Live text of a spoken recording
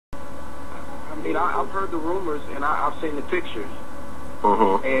mean, I've heard the rumors and I've seen the pictures,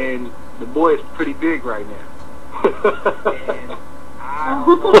 Mm-hmm. and the boy is pretty big right now. And I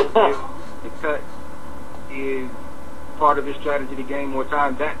don't know if the cut is part of his strategy to gain more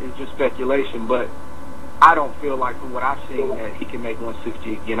time. That is just speculation, but I don't feel like from what I've seen that he can make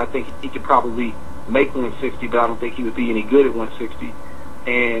 160 again. I think he could probably make 160, but I don't think he would be any good at 160.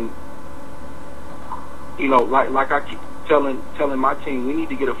 And you know, like I keep telling my team, we need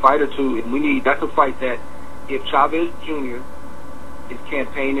to get a fight or two, and that's a fight that if Chavez Jr. is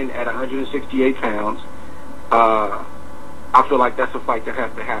campaigning at 168 pounds, I feel like that's a fight that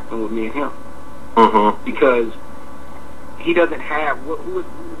has to happen with me and him. Mm-hmm. Because he doesn't have who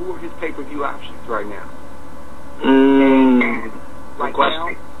are his pay-per-view options right now. And right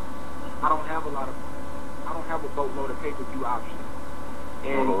now, I don't have a boatload of pay-per-view options.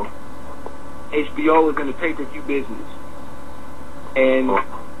 And HBO is in the pay-per-view business. And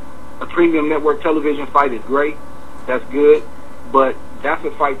a premium network television fight is great. That's good. But that's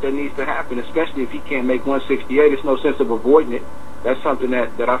a fight that needs to happen, especially if he can't make 168. There's no sense of avoiding it. That's something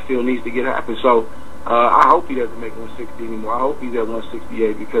that I feel needs to get happen. So I hope he doesn't make 160 anymore. I hope he's at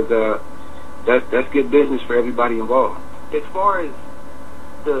 168 because that's good business for everybody involved. As far as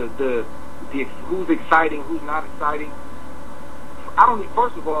the who's exciting, who's not exciting,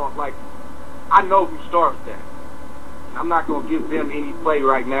 first of all, like, I know who starts that. I'm not going to give them any play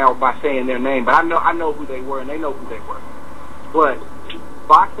right now by saying their name, but I know who they were, and they know who they were. But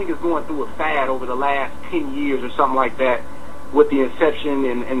boxing is going through a fad over the last 10 years or something like that, with the inception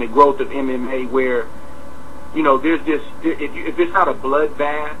and the growth of MMA, where, you know, there's this, if it's not a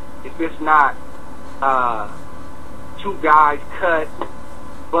bloodbath, if it's not two guys cut,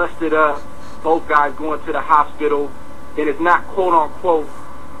 busted up, both guys going to the hospital, then it's not quote-unquote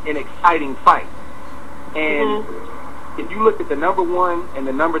an exciting fight. And if you look at the number 1 and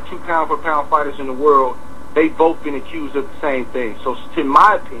the number 2 pound-for-pound fighters in the world, they've both been accused of the same thing. So, in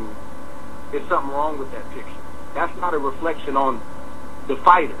my opinion, there's something wrong with that picture. That's not a reflection on the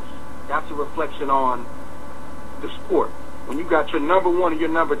fighters. That's a reflection on the sport. When you got your number 1 and your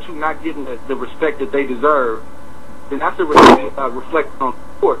number 2 not getting the respect that they deserve, then that's a reflection on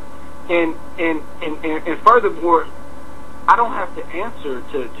the sport. And furthermore, I don't have to answer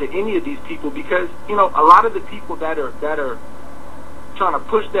to any of these people because, you know, a lot of the people that are trying to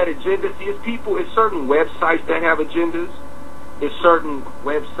push that agenda, see, it's certain websites that have agendas. There's certain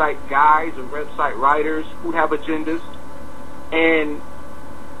website guys or website writers who have agendas, and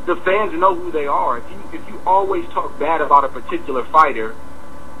the fans know who they are. If you always talk bad about a particular fighter,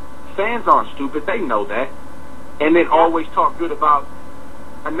 fans aren't stupid. They know that, and then always talk good about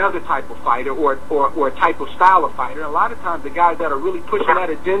another type of fighter or a type of style of fighter. And a lot of times, the guys that are really pushing that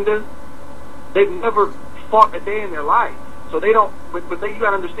agenda, they've never fought a day in their life, so they don't. But you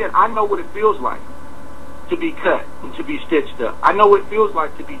gotta understand. I know what it feels like to be cut and to be stitched up. I know what it feels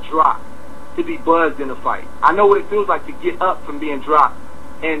like to be dropped, to be buzzed in a fight. I know what it feels like to get up from being dropped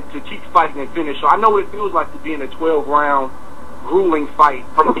and to keep fighting and finish. So I know what it feels like to be in a 12-round grueling fight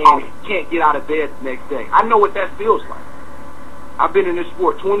and you can't get out of bed the next day. I know what that feels like. I've been in this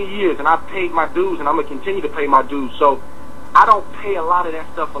sport 20 years, and I've paid my dues, and I'm going to continue to pay my dues. So I don't pay a lot of that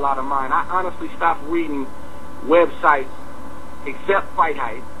stuff a lot of mind. I honestly stopped reading websites except Fight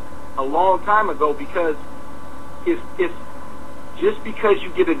Hype a long time ago because it's just because you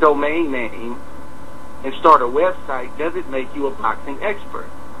get a domain name and start a website doesn't make you a boxing expert.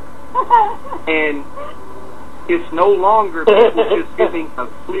 And it's no longer people just giving a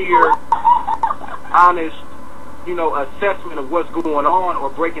clear, honest, you know, assessment of what's going on or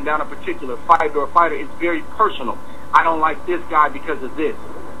breaking down a particular fight or a fighter. It's very personal. I don't like this guy because of this.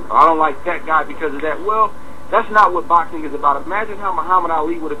 Or I don't like that guy because of that. Well, that's not what boxing is about. Imagine how Muhammad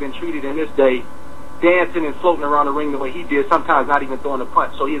Ali would have been treated in this day, dancing and floating around the ring the way he did, sometimes not even throwing a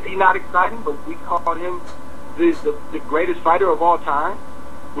punch. So is he not exciting? But we called him the greatest fighter of all time.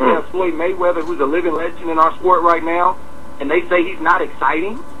 We have Floyd Mayweather, who's a living legend in our sport right now, and they say he's not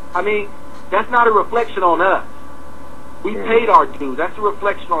exciting? I mean, that's not a reflection on us. We paid our dues. That's a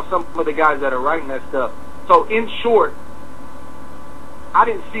reflection on some of the guys that are writing that stuff. So in short, I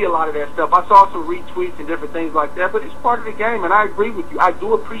didn't see a lot of that stuff. I saw some retweets and different things like that, but it's part of the game, and I agree with you. I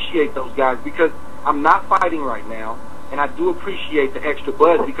do appreciate those guys because I'm not fighting right now, and I do appreciate the extra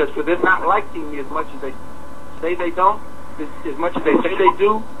buzz because for them not liking me as much as they say they don't, as much as they say they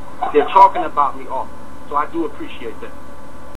do, they're talking about me often. So I do appreciate that.